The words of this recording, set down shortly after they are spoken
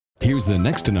Here's the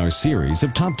next in our series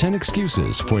of top 10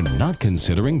 excuses for not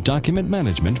considering document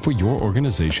management for your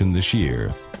organization this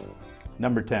year.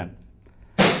 Number 10,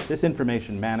 this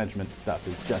information management stuff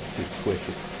is just too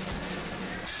squishy.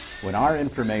 When our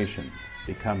information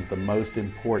becomes the most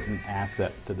important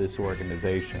asset to this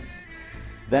organization,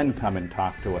 then come and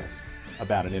talk to us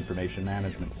about an information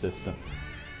management system.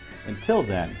 Until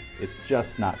then, it's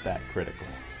just not that critical.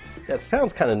 That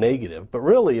sounds kind of negative, but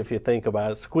really if you think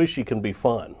about it, squishy can be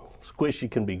fun. Squishy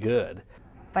can be good.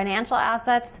 Financial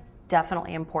assets,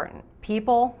 definitely important.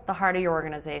 People, the heart of your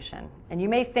organization. And you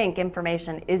may think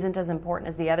information isn't as important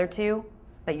as the other two,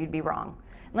 but you'd be wrong.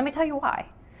 Let me tell you why.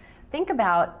 Think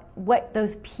about what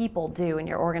those people do in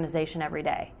your organization every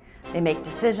day. They make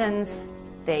decisions,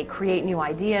 they create new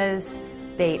ideas,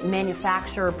 they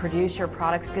manufacture or produce your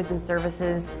products, goods, and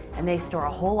services, and they store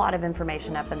a whole lot of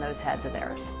information up in those heads of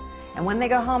theirs. And when they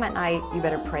go home at night, you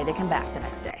better pray they come back the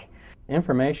next day.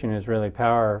 Information is really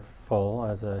powerful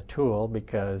as a tool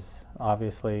because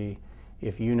obviously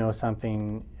if you know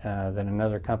something that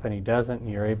another company doesn't and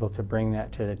you're able to bring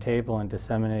that to the table and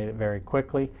disseminate it very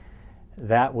quickly,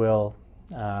 that will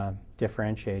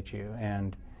differentiate you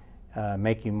and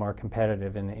make you more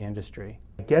competitive in the industry.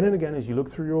 Again and again as you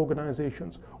look through your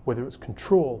organizations, whether it's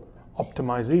control,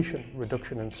 optimization,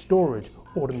 reduction in storage,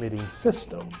 automating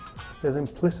system, there's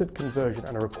implicit conversion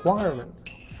and a requirement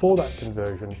for that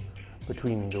conversion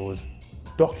between those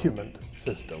document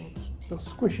systems,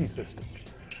 those squishy systems,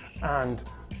 and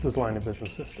those line of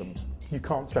business systems. You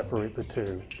can't separate the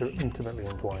two, they're intimately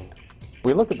entwined.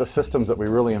 We look at the systems that we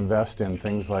really invest in,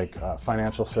 things like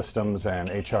financial systems and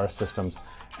HR systems,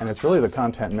 and it's really the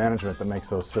content management that makes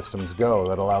those systems go,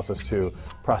 that allows us to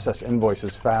process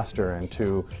invoices faster and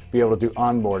to be able to do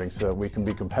onboarding so that we can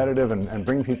be competitive and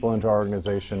bring people into our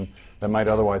organization that might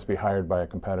otherwise be hired by a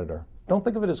competitor. Don't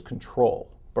think of it as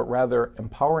control, but rather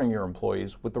empowering your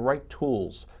employees with the right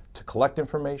tools to collect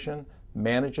information,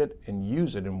 manage it, and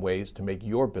use it in ways to make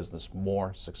your business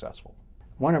more successful.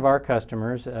 One of our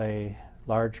customers, a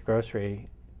large grocery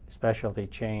specialty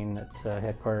chain that's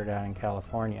headquartered out in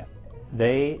California,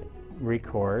 they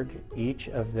record each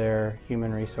of their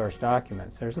human resource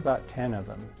documents. There's about 10 of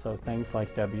them, so things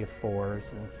like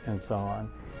W-4s and so on,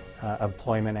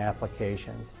 employment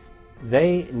applications.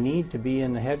 They need to be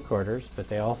in the headquarters, but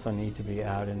they also need to be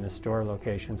out in the store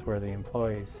locations where the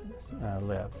employees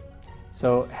live.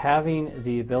 So having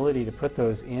the ability to put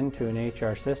those into an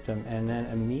HR system and then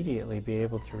immediately be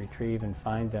able to retrieve and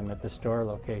find them at the store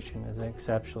location is an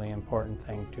exceptionally important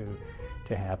thing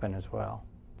to happen as well.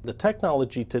 The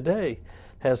technology today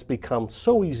has become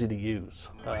so easy to use.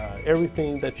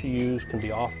 Everything that you use can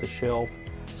be off the shelf,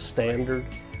 standard.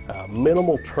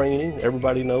 Minimal training.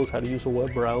 Everybody knows how to use a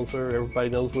web browser. Everybody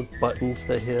knows what buttons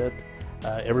to hit.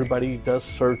 Everybody does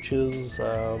searches.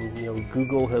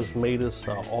 Google has made us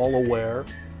all aware,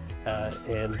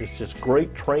 and it's just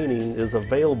great training is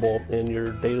available in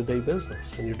your day-to-day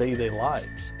business, in your day-to-day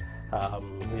lives.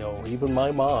 Even my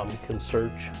mom can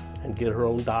search and get her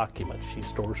own documents. She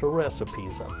stores her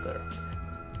recipes up there.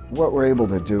 What we're able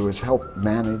to do is help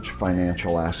manage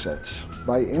financial assets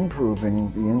by improving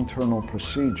the internal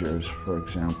procedures, for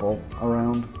example,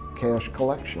 around cash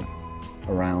collection,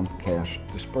 around cash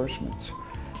disbursements,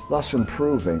 thus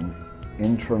improving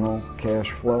internal cash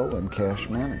flow and cash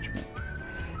management.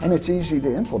 And it's easy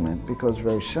to implement because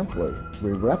very simply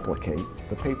we replicate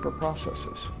the paper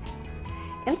processes.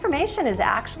 Information is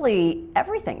actually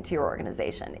everything to your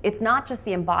organization. It's not just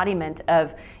the embodiment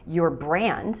of your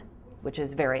brand, which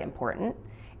is very important.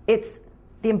 It's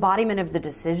the embodiment of the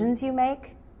decisions you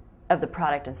make, of the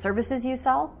product and services you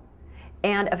sell,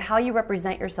 and of how you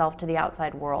represent yourself to the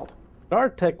outside world. Our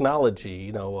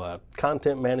technology,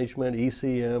 content management,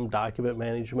 ECM, document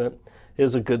management,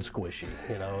 is a good squishy.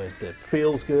 It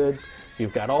feels good.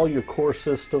 You've got all your core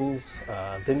systems.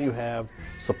 Then you have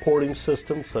supporting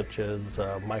systems such as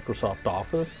Microsoft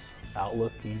Office,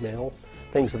 Outlook, email,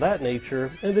 things of that nature.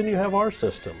 And then you have our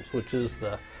systems, which is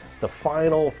the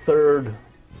final third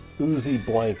oozy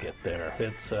blanket there.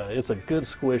 It's a good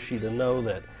squishy to know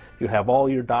that you have all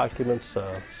your documents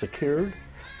secured.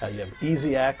 You have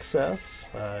easy access.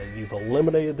 You've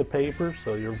eliminated the paper,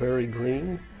 so you're very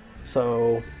green.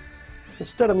 So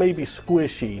instead of maybe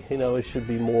squishy, it should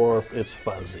be more, it's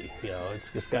fuzzy.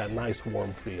 It's got a nice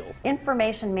warm feel.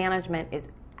 Information management is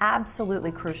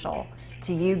absolutely crucial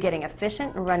to you getting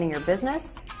efficient and running your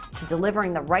business, to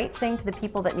delivering the right thing to the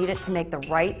people that need it to make the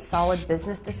right solid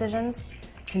business decisions,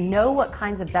 to know what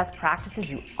kinds of best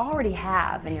practices you already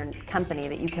have in your company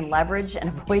that you can leverage and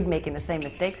avoid making the same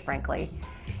mistakes, frankly,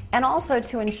 and also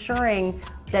to ensuring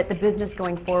that the business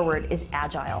going forward is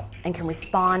agile and can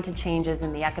respond to changes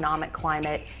in the economic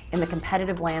climate, in the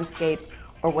competitive landscape,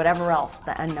 or whatever else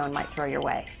the unknown might throw your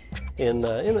way. In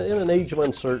an age of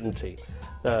uncertainty,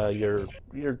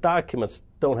 your documents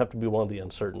don't have to be one of the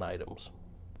uncertain items.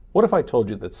 What if I told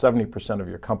you that 70% of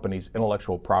your company's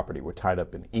intellectual property were tied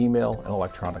up in email and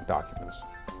electronic documents?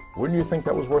 Wouldn't you think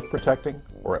that was worth protecting,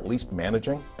 or at least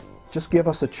managing? Just give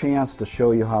us a chance to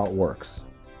show you how it works.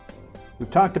 We've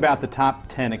talked about the top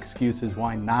 10 excuses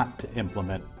why not to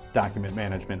implement document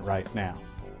management right now.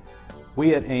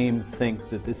 We at AIM think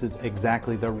that this is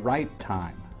exactly the right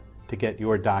time to get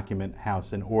your document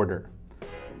house in order.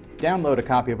 Download a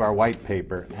copy of our white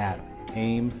paper at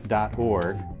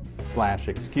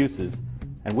aim.org/excuses,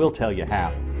 and we'll tell you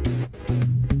how.